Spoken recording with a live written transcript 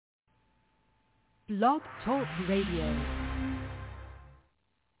Blog Talk Radio.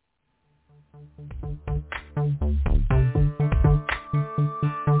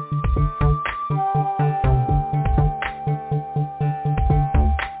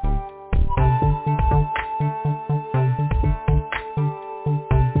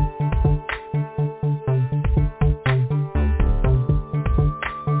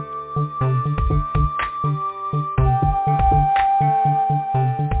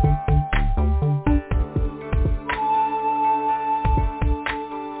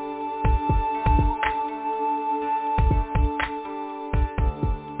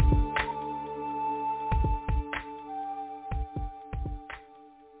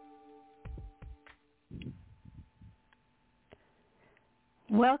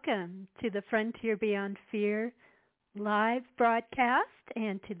 Welcome to the Frontier Beyond Fear live broadcast,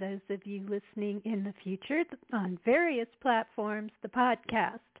 and to those of you listening in the future on various platforms, the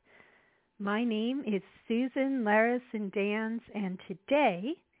podcast. My name is Susan Larison Dans, and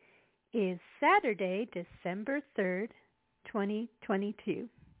today is Saturday, December 3rd, 2022.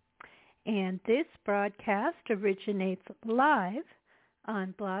 And this broadcast originates live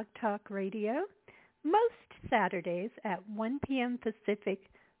on Blog Talk Radio most Saturdays at 1 p.m. Pacific,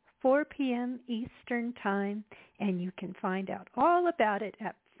 4 p.m. Eastern Time, and you can find out all about it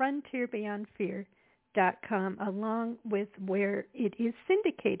at frontierbeyondfear.com, along with where it is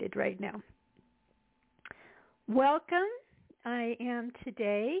syndicated right now. Welcome. I am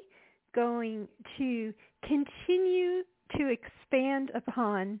today going to continue to expand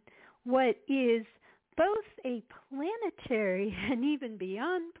upon what is both a planetary and even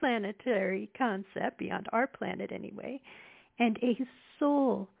beyond planetary concept, beyond our planet anyway, and a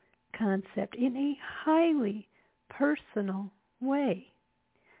soul concept in a highly personal way.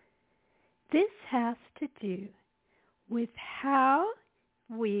 This has to do with how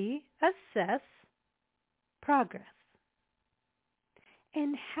we assess progress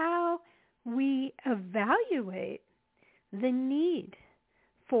and how we evaluate the need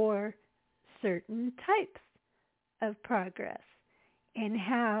for certain types of progress, and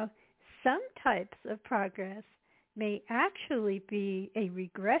how some types of progress may actually be a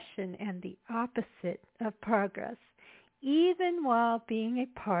regression and the opposite of progress, even while being a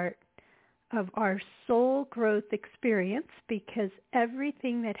part of our soul growth experience, because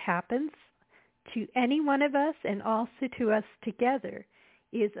everything that happens to any one of us and also to us together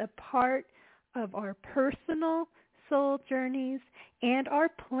is a part of our personal soul journeys and our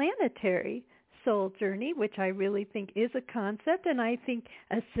planetary soul journey, which I really think is a concept, and I think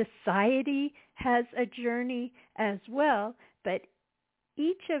a society has a journey as well, but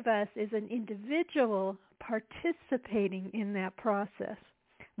each of us is an individual participating in that process,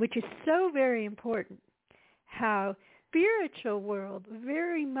 which is so very important. How spiritual world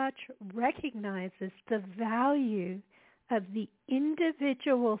very much recognizes the value of the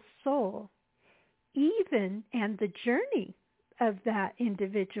individual soul, even and the journey of that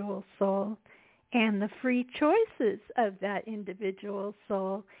individual soul and the free choices of that individual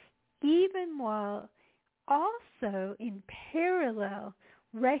soul, even while also in parallel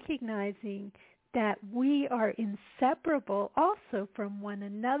recognizing that we are inseparable also from one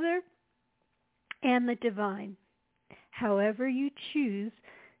another and the divine. However you choose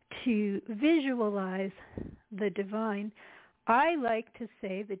to visualize the divine, I like to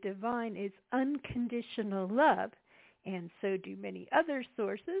say the divine is unconditional love, and so do many other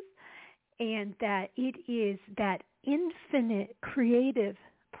sources, and that it is that infinite creative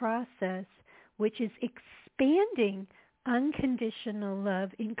process which is expanding unconditional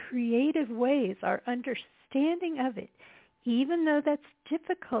love in creative ways, our understanding of it, even though that's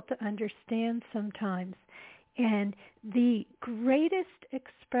difficult to understand sometimes. And the greatest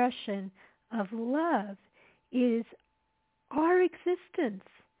expression of love is our existence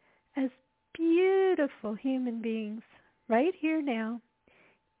as beautiful human beings right here now,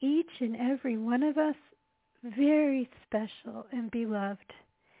 each and every one of us very special and beloved,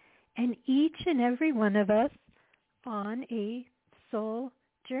 and each and every one of us on a soul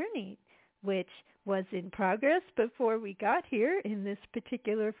journey, which was in progress before we got here in this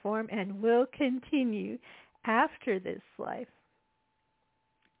particular form and will continue after this life.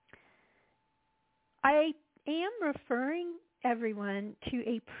 I am referring everyone to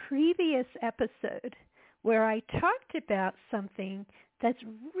a previous episode where I talked about something that's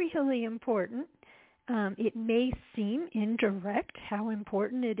really important. It may seem indirect how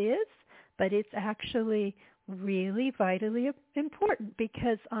important it is, but it's actually really vitally important,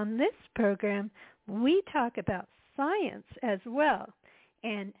 because on this program we talk about science as well,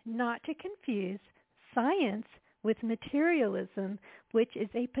 and not to confuse science with materialism, which is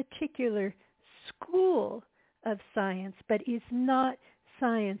a particular school of science, but is not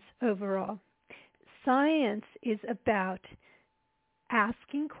science overall. Science is about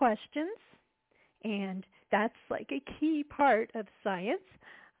asking questions, and that's like a key part of science,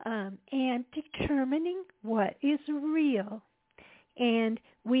 and determining what is real. And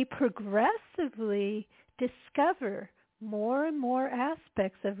we progressively discover more and more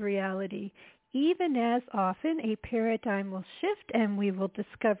aspects of reality, even as often a paradigm will shift and we will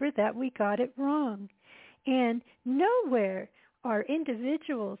discover that we got it wrong. And nowhere are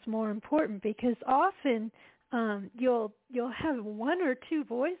individuals more important, because often you'll have one or two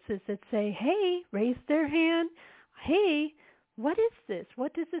voices that say, hey, raise their hand, hey, what is this?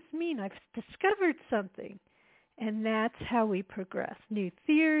 What does this mean? I've discovered something. And that's how we progress. New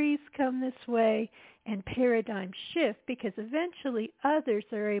theories come this way, and paradigms shift, because eventually others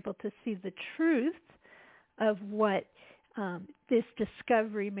are able to see the truth of what this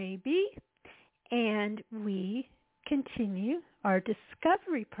discovery may be, and we continue our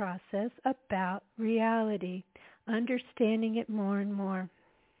discovery process about reality, understanding it more and more.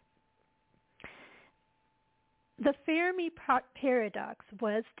 The Fermi paradox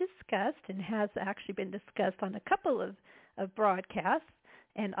was discussed and has actually been discussed on a couple of broadcasts,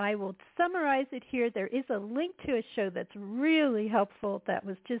 and I will summarize it here. There is a link to a show that's really helpful that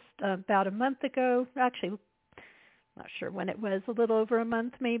was just about a month ago, actually not sure when it was, a little over a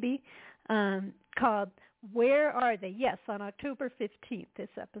month maybe, called Where Are They? Yes, on October 15th, this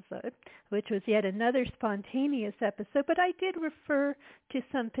episode, which was yet another spontaneous episode, but I did refer to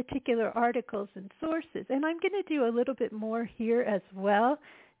some particular articles and sources, and I'm going to do a little bit more here as well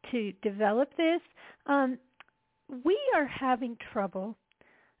to develop this. We are having trouble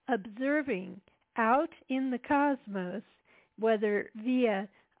observing out in the cosmos, whether via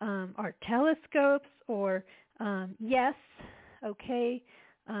our telescopes or,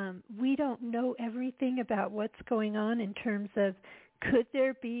 we don't know everything about what's going on in terms of, could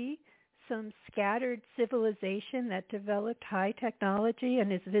there be some scattered civilization that developed high technology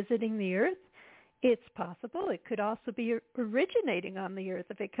and is visiting the Earth? It's possible. It could also be originating on the Earth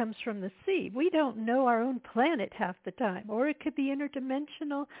if it comes from the sea. We don't know our own planet half the time. Or it could be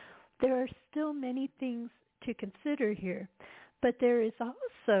interdimensional. There are still many things to consider here. But there is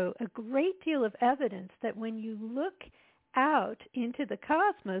also a great deal of evidence that when you look out into the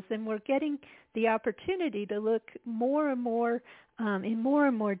cosmos, and we're getting the opportunity to look more and more in more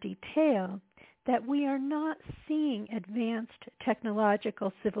and more detail, that we are not seeing advanced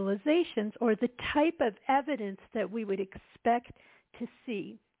technological civilizations or the type of evidence that we would expect to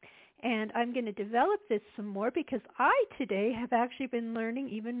see. And I'm going to develop this some more, because I today have actually been learning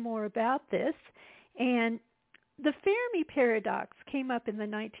even more about this. And the Fermi paradox came up in the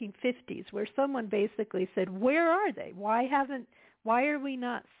 1950s, where someone basically said, where are they? Why are we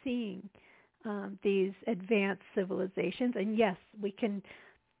not seeing these advanced civilizations? And yes, we can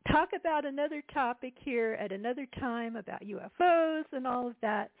talk about another topic here at another time about UFOs and all of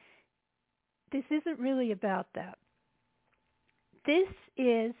that. This isn't really about that. This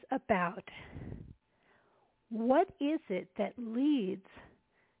is about, what is it that leads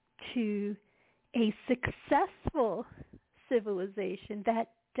to a successful civilization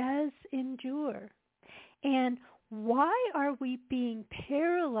that does endure? And why are we being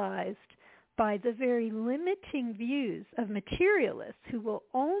paralyzed by the very limiting views of materialists who will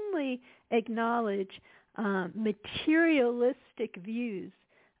only acknowledge materialistic views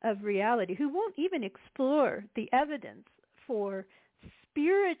of reality, who won't even explore the evidence for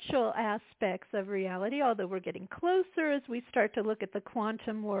spiritual aspects of reality, although we're getting closer as we start to look at the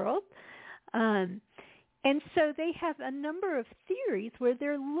quantum world. And so they have a number of theories where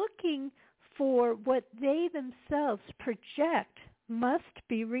they're looking for what they themselves project must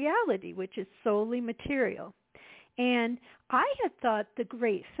be reality, which is solely material. And I had thought the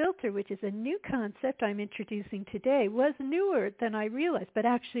Great Filter, which is a new concept I'm introducing today, was newer than I realized, but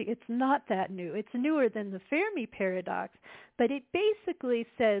actually it's not that new. It's newer than the Fermi paradox, but it basically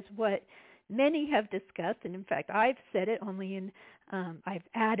says what many have discussed, and in fact I've said it only in I've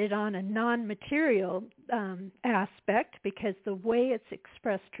added on a non-material aspect, because the way it's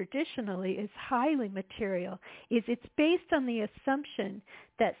expressed traditionally is highly material. It's based on the assumption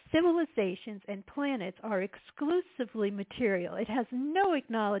that civilizations and planets are exclusively material. It has no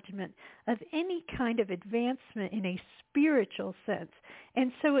acknowledgement of any kind of advancement in a spiritual sense.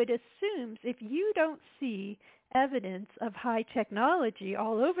 And so it assumes if you don't see evidence of high technology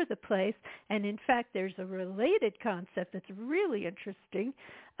all over the place, and in fact there's a related concept that's really interesting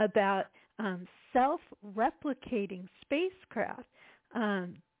about self-replicating spacecraft.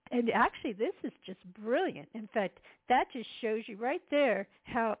 and actually this is just brilliant. In fact, that just shows you right there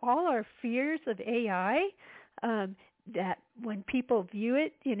how all our fears of AI, that when people view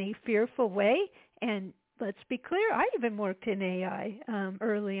it in a fearful way, and let's be clear, I even worked in AI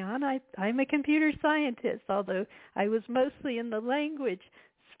early on. I'm a computer scientist, although I was mostly in the language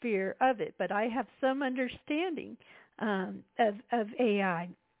sphere of it, but I have some understanding of AI.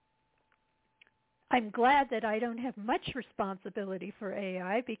 I'm glad that I don't have much responsibility for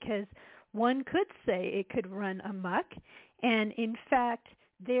AI, because one could say it could run amok. And in fact,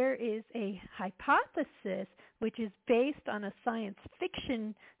 there is a hypothesis which is based on a science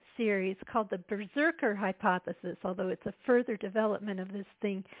fiction series called the Berserker hypothesis, although it's a further development of this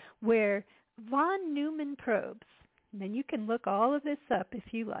thing, where von Neumann probes, and then you can look all of this up if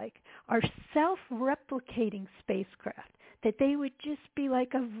you like, are self-replicating spacecraft, that they would just be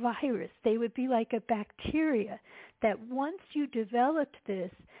like a virus. They would be like a bacteria, that once you developed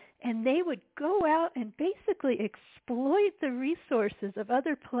this, and they would go out and basically exploit the resources of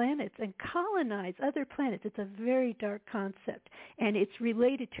other planets and colonize other planets. It's a very dark concept, and it's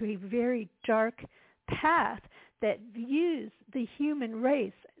related to a very dark path that views the human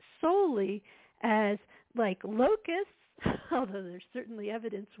race solely as like locusts, although there's certainly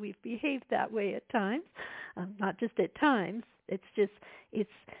evidence we've behaved that way at times, not just at times.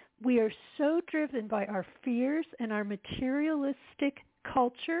 We are so driven by our fears and our materialistic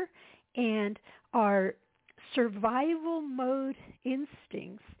culture and our survival mode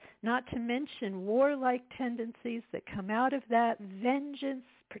instincts, not to mention warlike tendencies that come out of that, vengeance,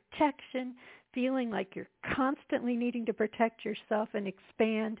 protection, feeling like you're constantly needing to protect yourself and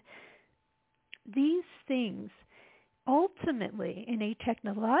expand. These things ultimately, in a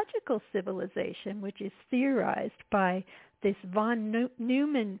technological civilization, which is theorized by this von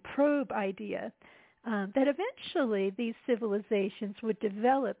Neumann probe idea, that eventually these civilizations would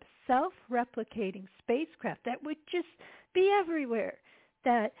develop self-replicating spacecraft that would just be everywhere,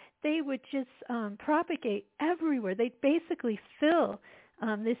 that they would just propagate everywhere. They'd basically fill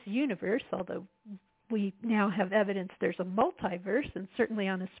this universe, although we now have evidence there's a multiverse, and certainly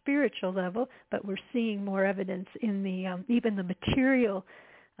on a spiritual level, but we're seeing more evidence in the even the material,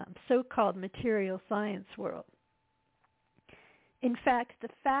 so-called material science world. In fact, the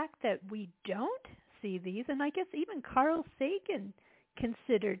fact that we don't see these, and I guess even Carl Sagan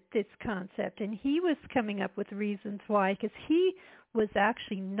considered this concept, and he was coming up with reasons why, because he was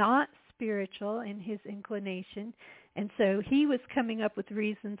actually not spiritual in his inclination, and so he was coming up with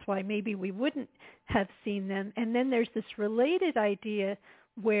reasons why maybe we wouldn't have seen them. And then there's this related idea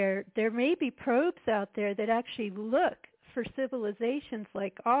where there may be probes out there that actually look for civilizations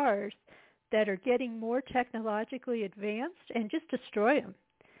like ours that are getting more technologically advanced and just destroy them.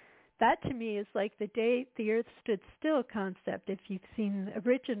 That to me is like the day the earth stood still concept, if you've seen the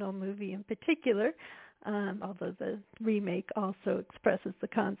original movie in particular, although the remake also expresses the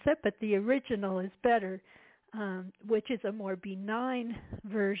concept, but the original is better, which is a more benign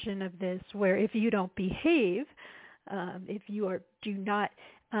version of this, where if you don't behave, if you do not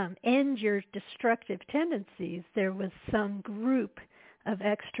end your destructive tendencies, there was some group of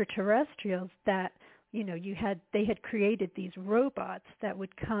extraterrestrials that, they had created these robots that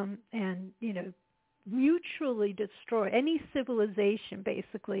would come and, mutually destroy. Any civilization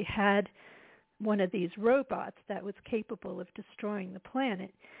basically had one of these robots that was capable of destroying the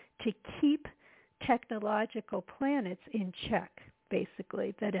planet to keep technological planets in check,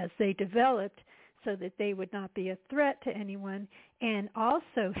 basically, that as they developed, so that they would not be a threat to anyone, and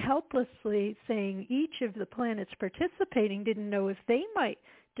also helplessly saying each of the planets participating didn't know if they might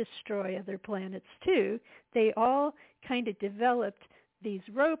destroy other planets too. They all kind of developed these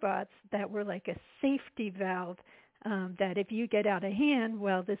robots that were like a safety valve, that if you get out of hand,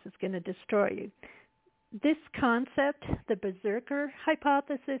 well, this is going to destroy you. This concept, the Berserker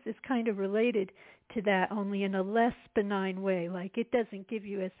hypothesis, is kind of related to that, only in a less benign way. Like, it doesn't give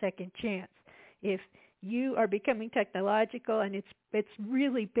you a second chance. If you are becoming technological, and it's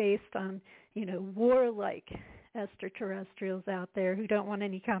really based on, warlike extraterrestrials out there who don't want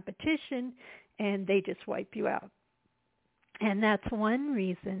any competition, and they just wipe you out. And that's one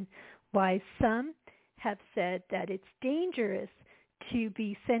reason why some have said that it's dangerous to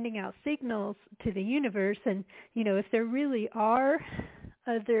be sending out signals to the universe. And, if there really are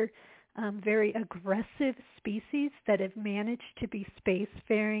other very aggressive species that have managed to be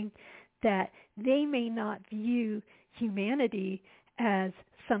spacefaring, that they may not view humanity as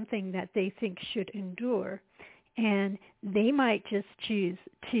something that they think should endure. And they might just choose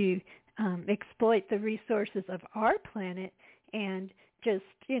to exploit the resources of our planet and just,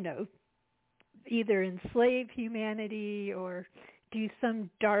 either enslave humanity or do some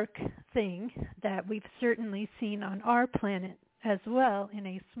dark thing that we've certainly seen on our planet as well in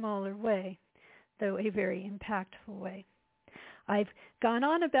a smaller way, though a very impactful way. I've gone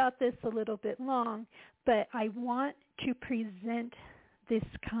on about this a little bit long, but I want to present this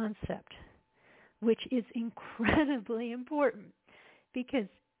concept, which is incredibly important, because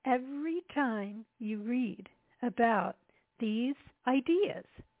every time you read about these ideas,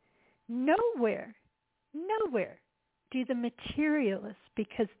 nowhere do the materialists,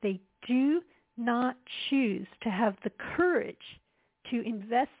 because they do not choose to have the courage to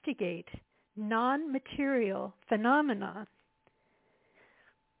investigate non-material phenomena,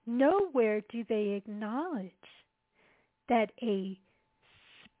 nowhere do they acknowledge that a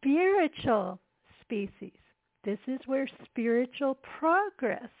spiritual species, this is where spiritual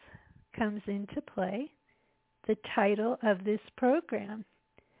progress comes into play, the title of this program,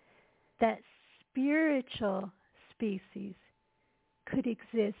 that spiritual species could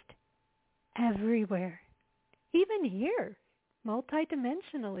exist everywhere, even here,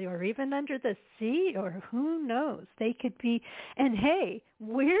 multidimensionally, or even under the sea, or who knows, they could be. And hey,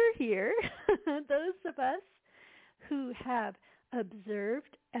 we're here, those of us who have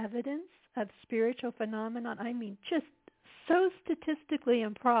observed evidence of spiritual phenomenon, I mean, just so statistically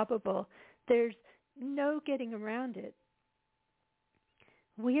improbable, there's no getting around it.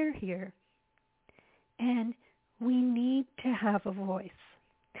 We're here, and we need to have a voice.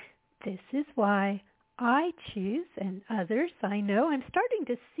 This is why I choose, and others I know, I'm starting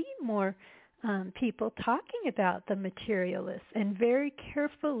to see more people talking about the materialists and very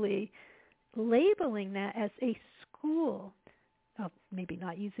carefully labeling that as a school. Oh, maybe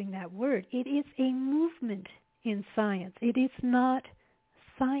not using that word. It is a movement in science. It is not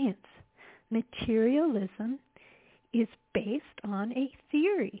science. Materialism is based on a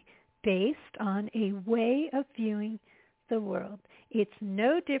theory, based on a way of viewing the world. It's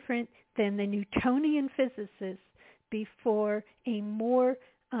no different than the Newtonian physicists before a more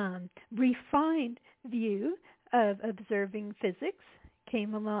refined view of observing physics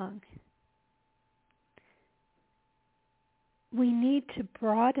came along. We need to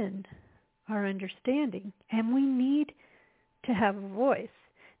broaden our understanding, and we need to have a voice,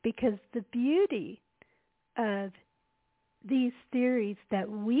 because the beauty of these theories that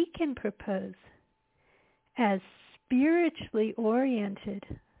we can propose as spiritually oriented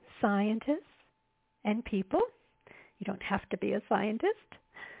scientists and people, you don't have to be a scientist.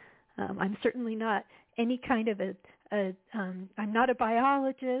 I'm certainly not any kind of I'm not a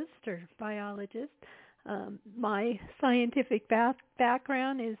biologist or biologist. My scientific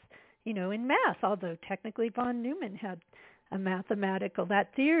background is, in math, although technically von Neumann had that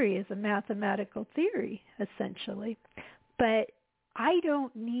theory is a mathematical theory, essentially. But I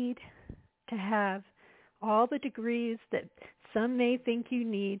don't need to have all the degrees that some may think you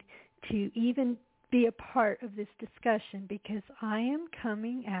need to even be a part of this discussion, because I am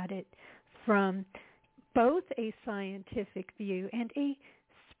coming at it from both a scientific view and a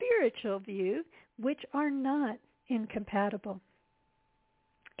spiritual view, which are not incompatible.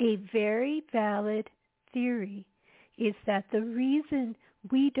 A very valid theory is that the reason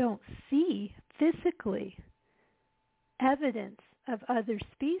we don't see physically evidence of other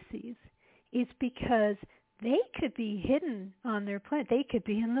species is because they could be hidden on their planet. They could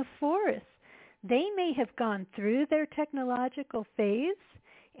be in the forest. They may have gone through their technological phase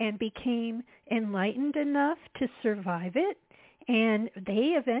and became enlightened enough to survive it, and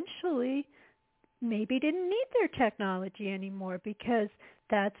they eventually maybe didn't need their technology anymore, because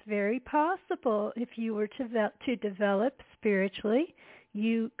that's very possible. If you were to develop spiritually,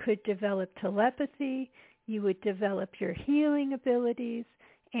 you could develop telepathy, you would develop your healing abilities,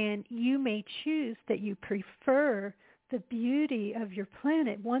 and you may choose that you prefer the beauty of your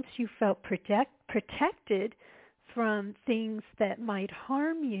planet once you felt protected from things that might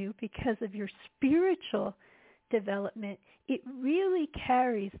harm you because of your spiritual development. It really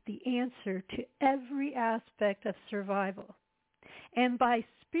carries the answer to every aspect of survival. And by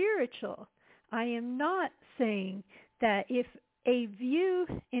spiritual, I am not saying that if a view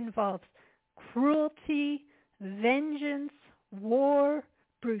involves cruelty, vengeance, war,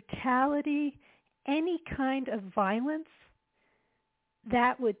 brutality, any kind of violence,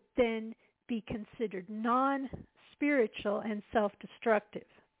 that would then be considered non-spiritual and self-destructive.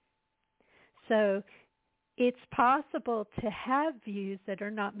 So it's possible to have views that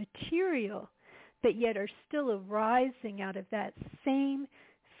are not material, but yet are still arising out of that same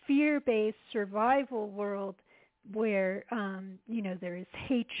fear-based survival world where, there is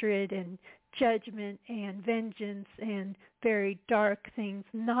hatred and judgment and vengeance and very dark things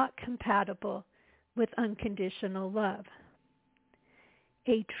not compatible with unconditional love.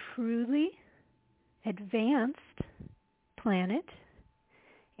 a truly advanced planet,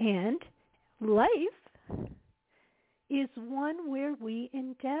 and life is one where we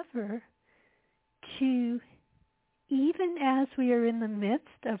endeavor to, even as we are in the midst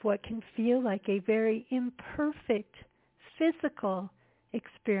of what can feel like a very imperfect physical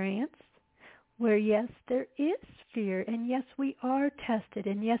experience, where yes, there is fear, and yes, we are tested,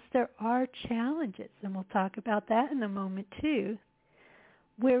 and yes, there are challenges, and we'll talk about that in a moment too,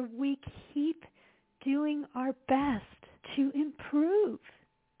 where we keep doing our best to improve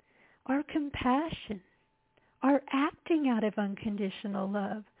our compassion, our acting out of unconditional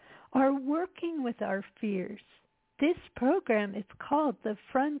love, our working with our fears. This program is called The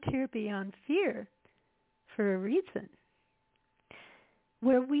Frontier Beyond Fear for a reason,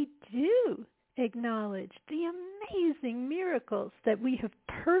 where we do acknowledge the amazing miracles that we have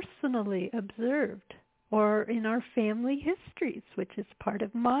personally observed or in our family histories, which is part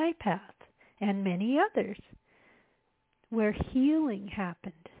of my path and many others, where healing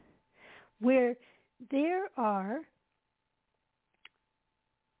happened, where there are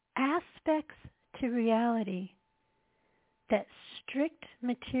aspects to reality that strict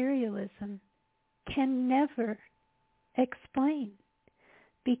materialism can never explain,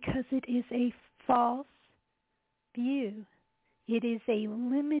 because it is a false view. It is a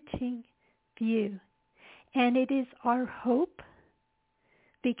limiting view. And it is our hope,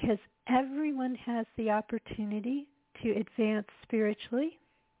 because everyone has the opportunity to advance spiritually,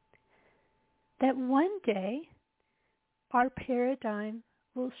 that one day our paradigm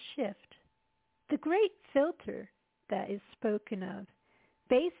will shift. The great filter that is spoken of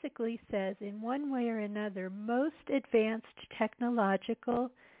basically says, in one way or another, most advanced technological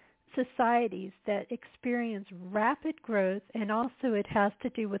societies that experience rapid growth, and also it has to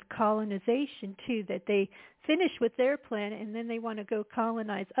do with colonization too, that they finish with their planet and then they want to go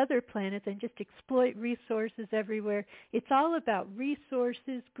colonize other planets and just exploit resources everywhere. It's all about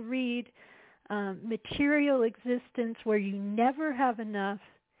resources, greed, material existence where you never have enough.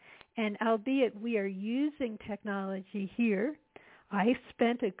 And albeit we are using technology here, I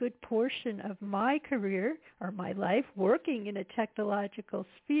spent a good portion of my career or my life working in a technological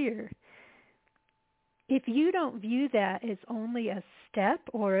sphere. If you don't view that as only a step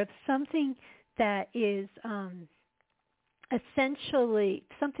or of something that is essentially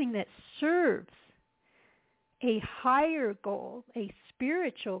something that serves a higher goal, a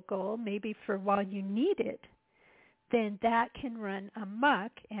spiritual goal, maybe for while you need it, then that can run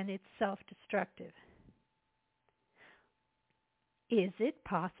amok and it's self-destructive. Is it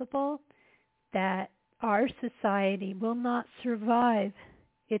possible that our society will not survive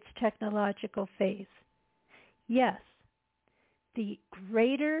its technological phase? Yes, the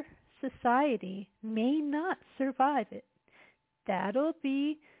greater society may not survive it. That'll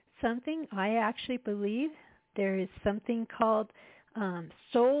be something I actually believe. There is something called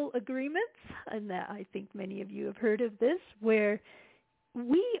soul agreements, and that I think many of you have heard of this, where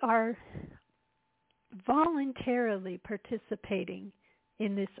we are voluntarily participating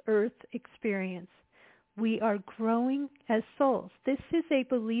in this earth experience. We are growing as souls. This is a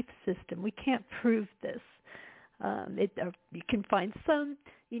belief system. We can't prove this. You can find some,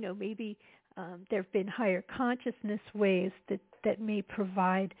 maybe there have been higher consciousness ways that may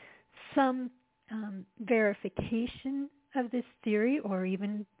provide some verification of this theory, or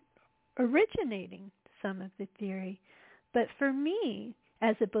even originating some of the theory. But for me,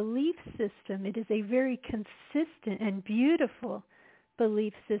 as a belief system, it is a very consistent and beautiful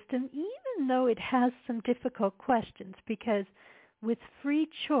belief system, even though it has some difficult questions, because with free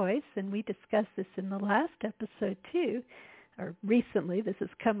choice, and we discussed this in the last episode too, or recently, this has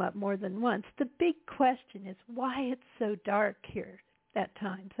come up more than once, the big question is why it's so dark here at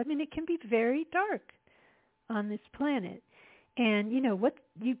times. I mean, it can be very dark on this planet. And, what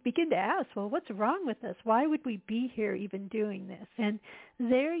you begin to ask, well, what's wrong with us? Why would we be here even doing this? And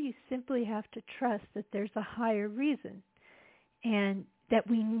there you simply have to trust that there's a higher reason, and that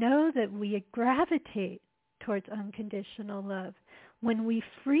we know that we gravitate towards unconditional love. When we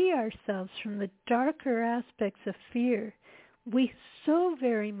free ourselves from the darker aspects of fear, we so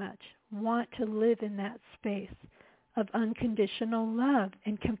very much want to live in that space of unconditional love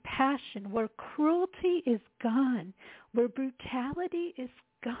and compassion, where cruelty is gone, where brutality is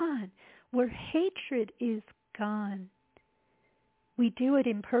gone, where hatred is gone. We do it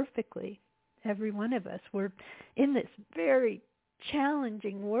imperfectly, every one of us. We're in this very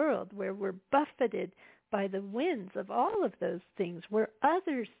challenging world where we're buffeted by the winds of all of those things, where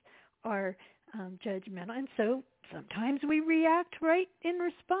others are judgmental. And so sometimes we react right in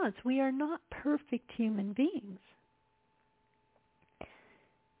response. We are not perfect human beings.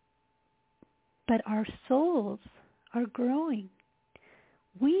 but our souls are growing.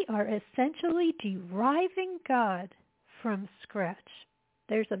 We are essentially deriving God from scratch.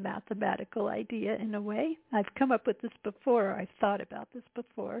 There's a mathematical idea in a way. I've come up with this before. I've thought about this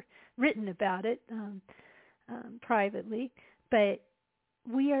before, written about it privately. But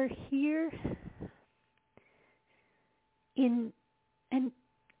we are here and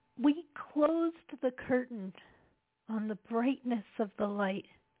we closed the curtain on the brightness of the light.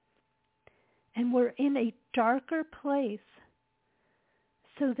 And we're in a darker place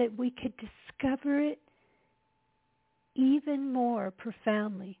so that we could discover it even more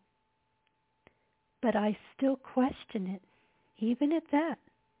profoundly. But I still question it, even at that,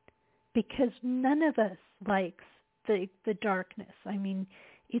 because none of us likes the darkness. I mean,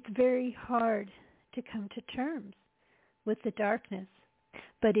 it's very hard to come to terms with the darkness.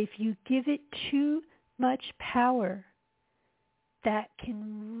 But if you give it too much power, that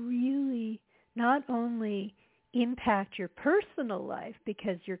can really not only impact your personal life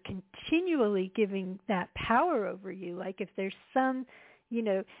because you're continually giving that power over you. Like if there's some,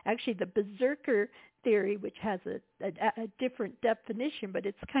 actually the berserker theory, which has a different definition, but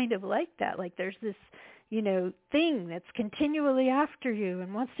it's kind of like that. Like there's this, thing that's continually after you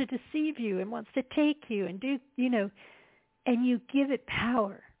and wants to deceive you and wants to take you and do, and you give it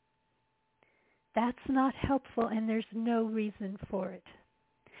power. That's not helpful, and there's no reason for it.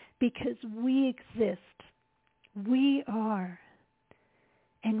 Because we exist. We are.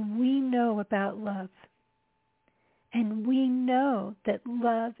 And we know about love. And we know that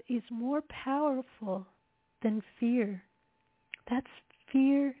love is more powerful than fear. That's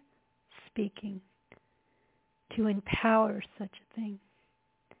fear speaking. To empower such a thing.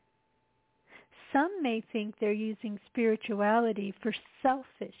 Some may think they're using spirituality for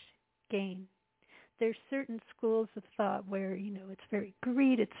selfish gain. There's certain schools of thought where, it's very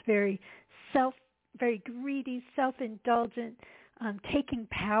greed, it's very greedy, self-indulgent, taking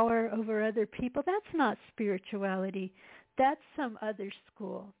power over other people. That's not spirituality. That's some other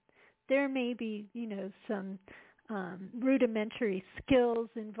school. There may be, some rudimentary skills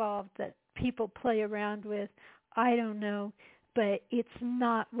involved that people play around with. I don't know, but it's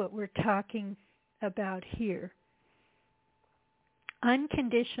not what we're talking about here.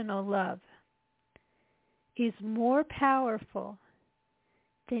 Unconditional love is more powerful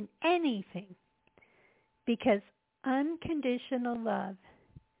than anything because unconditional love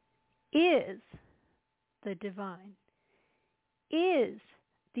is the divine, is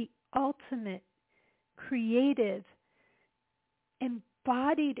the ultimate creative,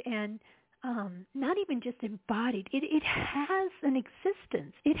 embodied and not even just embodied. It has an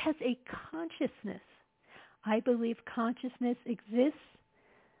existence. It has a consciousness. I believe consciousness exists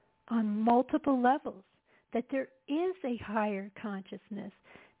on multiple levels, that there is a higher consciousness,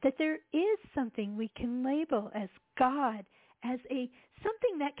 that there is something we can label as God, as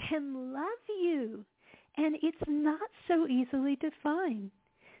something that can love you. And it's not so easily defined,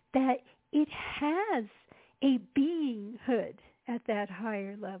 that it has a beinghood at that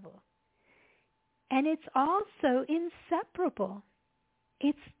higher level. And it's also inseparable.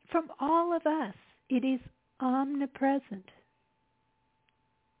 It's from all of us. It is omnipresent.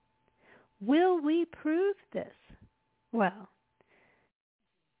 Will we prove this? Well,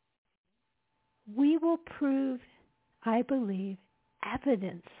 we will prove, I believe,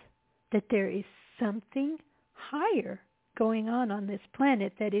 evidence that there is something higher going on this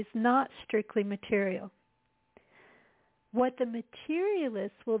planet that is not strictly material. What the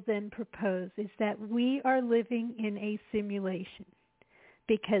materialists will then propose is that we are living in a simulation,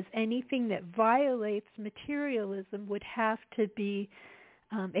 because anything that violates materialism would have to be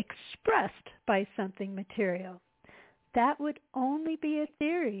expressed by something material. That would only be a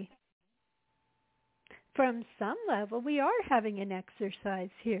theory. From some level, we are having an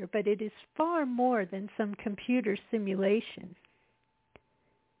exercise here, but it is far more than some computer simulation.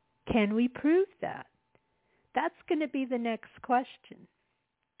 Can we prove that? That's going to be the next question.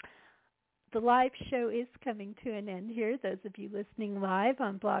 The live show is coming to an end here. Those of you listening live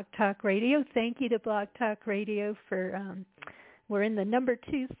on Blog Talk Radio, thank you to Blog Talk Radio for, we're in the number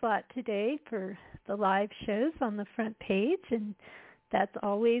 2 slot today for the live shows on the front page, and that's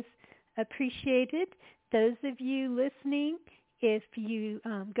always appreciated. Those of you listening, if you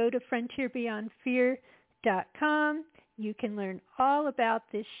go to frontierbeyondfear.com, you can learn all about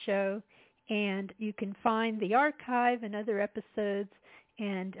this show, and you can find the archive and other episodes,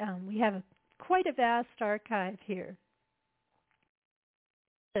 and we have quite a vast archive here.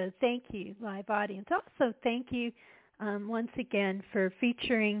 So thank you, live audience. Also, thank you once again for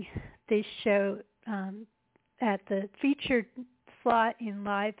featuring this show at the featured slot in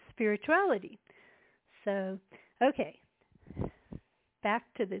Live Spirituality. So, okay, back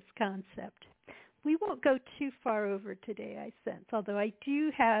to this concept. We won't go too far over today, I sense, although I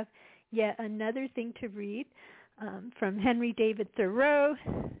do have yet another thing to read from Henry David Thoreau,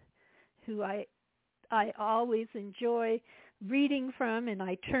 who I always enjoy reading from, and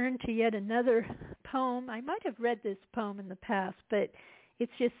I turn to yet another poem. I might have read this poem in the past, but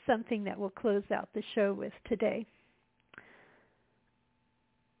it's just something that we'll close out the show with today.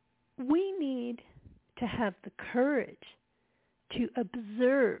 We need to have the courage to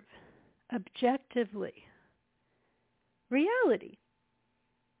observe objectively reality.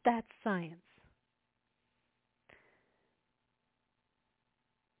 That's science.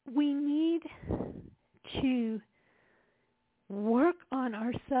 We need to work on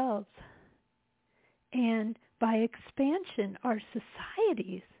ourselves and, by expansion, our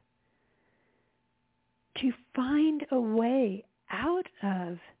societies to find a way out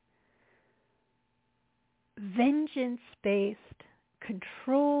of vengeance-based,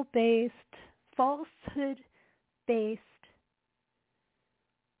 control-based, falsehood-based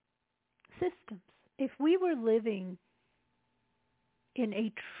systems. If we were living in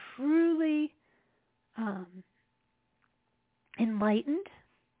a truly enlightened,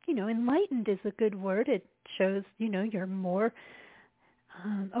 enlightened is a good word. It shows, you're more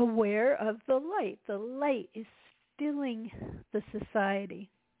aware of the light. The light is filling the society.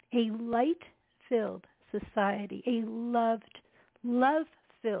 A light-filled society, a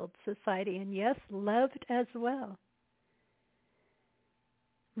love-filled society, and yes, loved as well,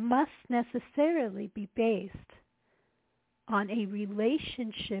 must necessarily be based on a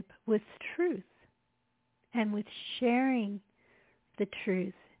relationship with truth and with sharing the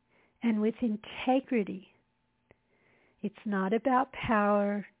truth and with integrity. It's not about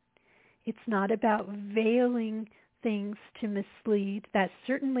power. It's not about veiling things to mislead. That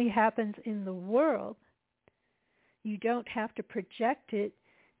certainly happens in the world. You don't have to project it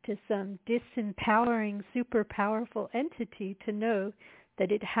to some disempowering, super powerful entity to know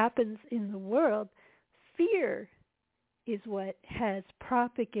that it happens in the world. Fear is what has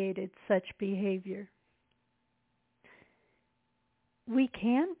propagated such behavior. We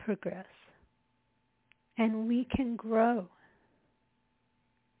can progress and we can grow,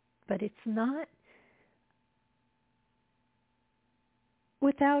 but it's not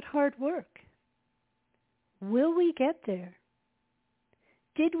without hard work. Will we get there?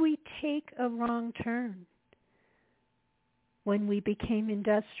 Did we take a wrong turn when we became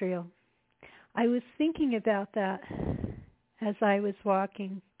industrial? I was thinking about that as I was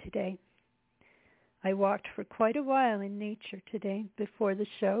walking today. I walked for quite a while in nature today before the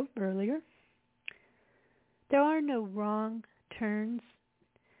show earlier. There are no wrong turns.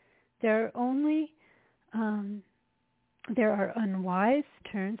 There are only there are unwise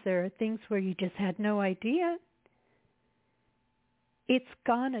turns. There are things where you just had no idea. It's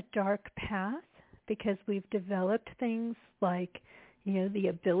gone a dark path because we've developed things like, the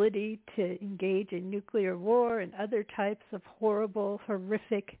ability to engage in nuclear war and other types of horrible,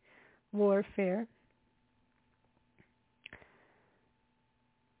 horrific warfare.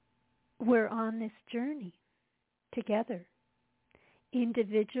 We're on this journey together.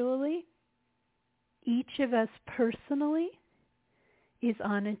 Individually, each of us personally is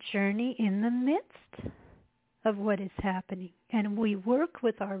on a journey in the midst of what is happening. And we work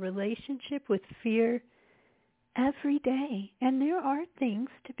with our relationship with fear every day. And there are things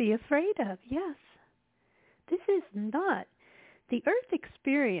to be afraid of, yes. This is not the Earth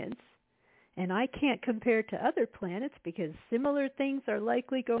experience, and I can't compare to other planets because similar things are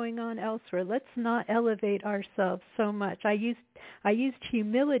likely going on elsewhere. Let's not elevate ourselves so much. I used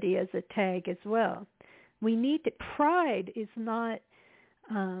humility as a tag as well. Pride is not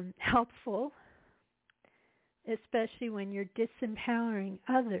helpful, especially when you're disempowering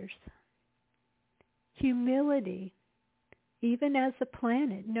others. Humility, even as a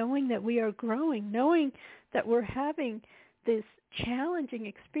planet, knowing that we are growing, knowing that we're having this challenging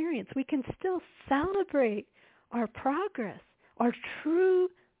experience, we can still celebrate our progress, our true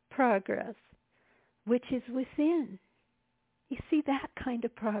progress, which is within. You see, that kind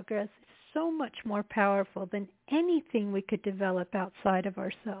of progress is so much more powerful than anything we could develop outside of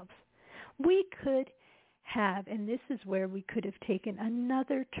ourselves. We could have, and this is where we could have taken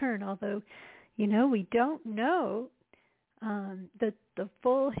another turn, although, we don't know the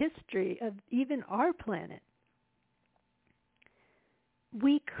full history of even our planet.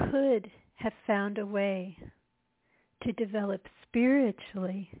 We could have found a way to develop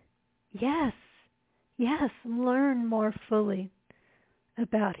spiritually. Yes, learn more fully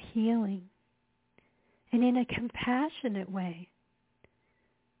about healing and in a compassionate way.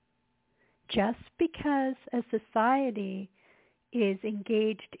 just because a society is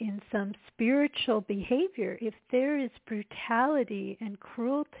engaged in some spiritual behavior, if there is brutality and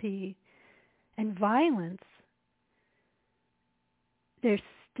cruelty and violence, there's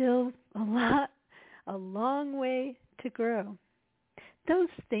still a long way to grow. Those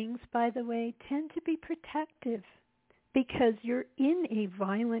things, by the way, tend to be protective because you're in a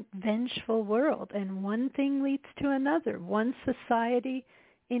violent, vengeful world, and one thing leads to another. One society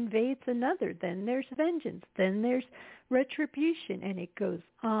invades another, then there's vengeance, then there's retribution, and it goes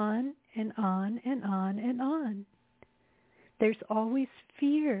on and on and on and on. There's always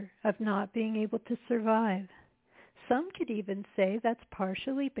fear of not being able to survive. Some could even say that's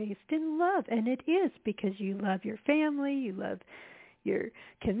partially based in love, and it is, because you love your family, you love your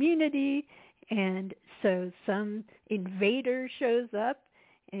community, and so some invader shows up,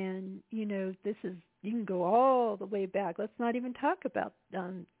 and this is, you can go all the way back. Let's not even talk about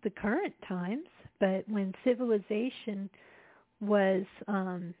the current times, but when civilization was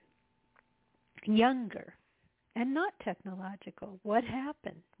younger and not technological, what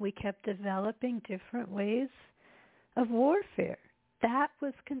happened? We kept developing different ways of warfare. That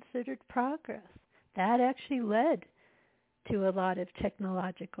was considered progress. That actually led to a lot of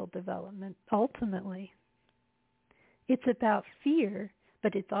technological development, ultimately. It's about fear,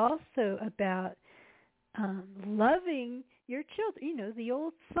 but it's also about loving your children. The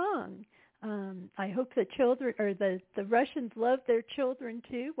old song, I hope the children, or the Russians love their children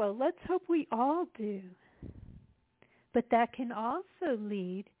too. Well, let's hope we all do. But that can also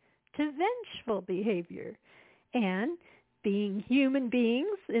lead to vengeful behavior. And being human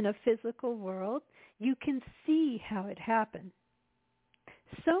beings in a physical world, you can see how it happened.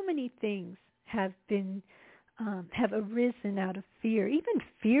 So many things have arisen out of fear, even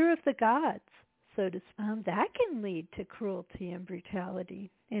fear of the gods. So that can lead to cruelty and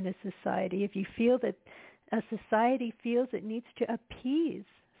brutality in a society. If you feel that a society feels it needs to appease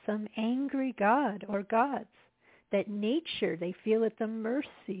some angry god or gods, that nature, they feel at the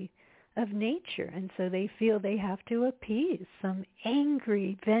mercy of nature, and so they feel they have to appease some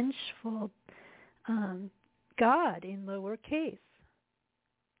angry, vengeful God in lowercase.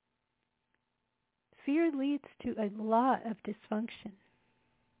 Fear leads to a lot of dysfunction.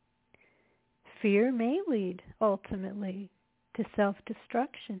 Fear may lead ultimately to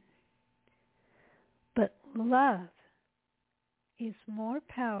self-destruction. But love is more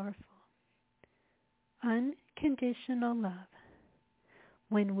powerful. Unconditional love.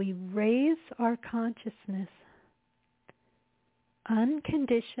 When we raise our consciousness,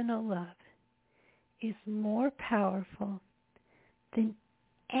 unconditional love is more powerful than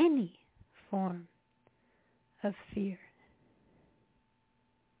any form of fear.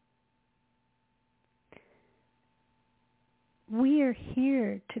 We are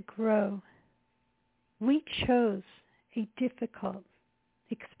here to grow. We chose a difficult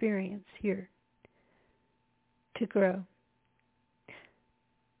experience here to grow.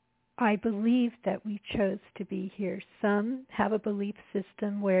 I believe that we chose to be here. Some have a belief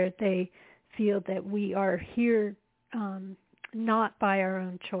system where they feel that we are here not by our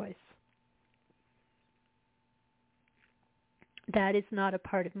own choice. That is not a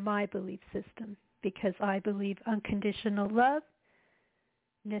part of my belief system, because I believe unconditional love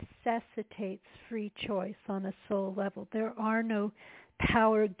necessitates free choice on a soul level. There are no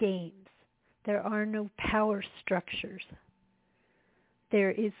power games. There are no power structures.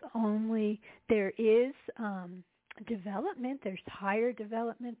 There is development, there's higher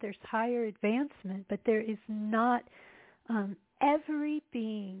development, there's higher advancement, but there is not every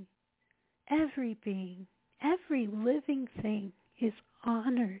being, every living thing is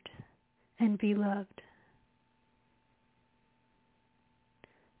honored and beloved.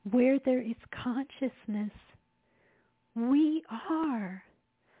 Where there is consciousness, we are.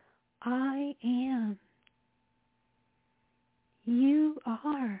 I am. You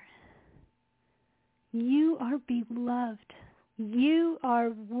are. You are beloved. You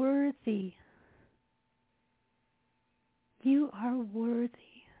are worthy. You are worthy.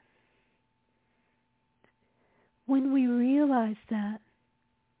 When we realize that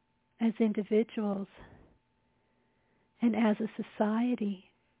as individuals and as a society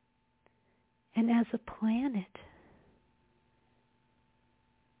and as a planet,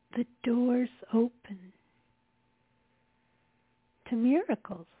 the doors open to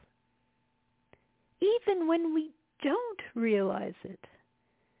miracles. Even when we don't realize it,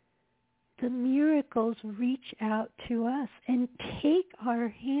 the miracles reach out to us and take our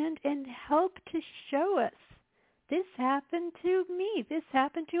hand and help to show us. This happened to me. This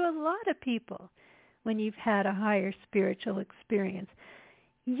happened to a lot of people when you've had a higher spiritual experience.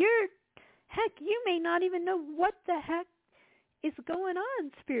 You're Heck, you may not even know what the heck is going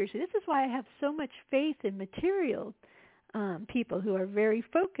on spiritually. This is why I have so much faith in material people who are very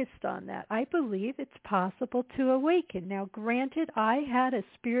focused on that. I believe it's possible to awaken. Now, granted, I had a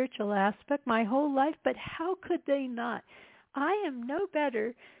spiritual aspect my whole life, but how could they not? I am no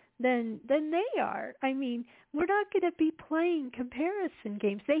better than they are. I mean, we're not going to be playing comparison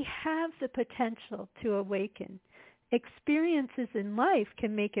games. They have the potential to awaken. Experiences in life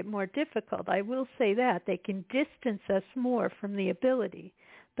can make it more difficult. I will say that. They can distance us more from the ability.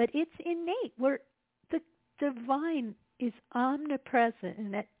 But it's innate. The divine is omnipresent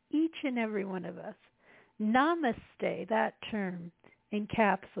in each and every one of us. Namaste, that term,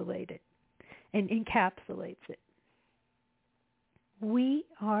 encapsulates it. We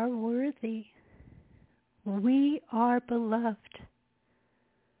are worthy. We are beloved.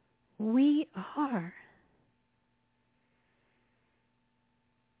 We are.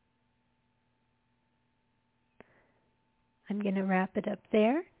 I'm going to wrap it up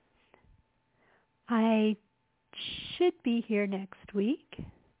there. I should be here next week.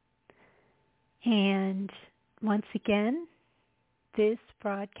 And once again, this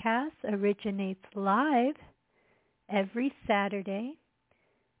broadcast originates live every Saturday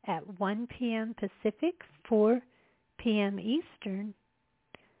at 1 p.m. Pacific, 4 p.m. Eastern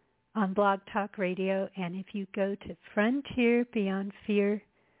on Blog Talk Radio. And if you go to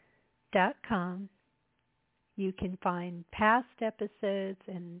frontierbeyondfear.com, you can find past episodes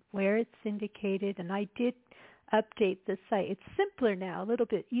and where it's syndicated. And I did update the site. It's simpler now, a little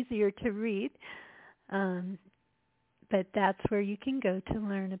bit easier to read. But that's where you can go to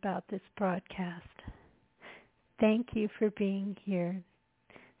learn about this broadcast. Thank you for being here.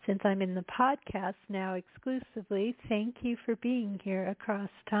 Since I'm in the podcast now exclusively, thank you for being here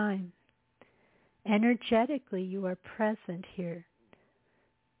across time. Energetically, you are present here,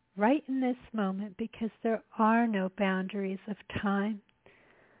 right in this moment, because there are no boundaries of time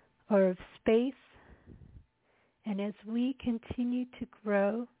or of space. And as we continue to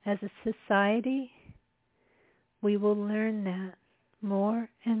grow as a society, we will learn that more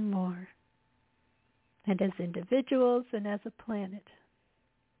and more, and as individuals and as a planet.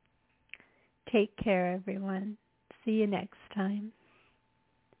 Take care, everyone. See you next time.